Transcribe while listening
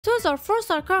Those are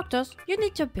 4-star characters you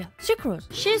need to build. Sucrose.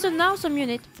 She is an awesome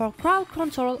unit for crowd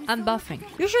control and buffing.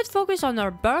 You should focus on her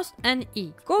burst and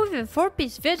E. Go with a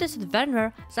 4-piece Viridescent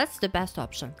Vendor, that's the best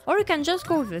option. Or you can just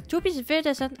go with a 2-piece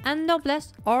Viridescent and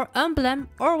Noblesse or Emblem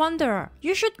or Wanderer.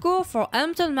 You should go for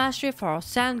Elemental Mastery for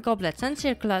Sand, Goblets and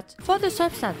Circlet. For the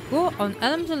substat, go on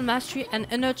Elemental Mastery and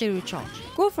Energy Recharge.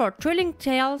 Go for Thrilling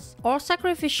Tales or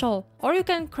Sacrificial, or you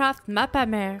can craft Mappa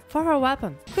Mare for her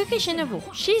weapon. Kuki Shinobu.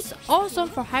 She's awesome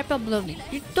for Hyper Blooming.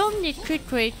 You don't need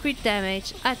crit rate, crit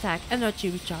damage, attack, energy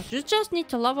recharge. You just need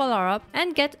to level her up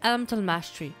and get Elemental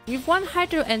Mastery. With one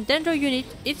Hydro and Dendro unit,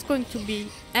 it's going to be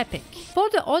epic. For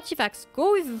the artifacts,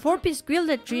 go with a 4-piece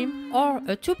Gilded Dream or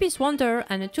a 2-piece Wanderer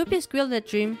and a 2-piece Gilded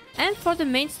Dream. And for the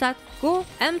main stat, go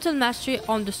Elemental Mastery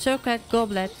on the Circlet,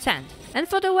 Goblet, Sand. And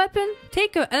for the weapon,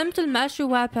 take a Elemental Mastery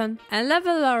weapon and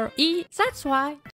level her E. That's why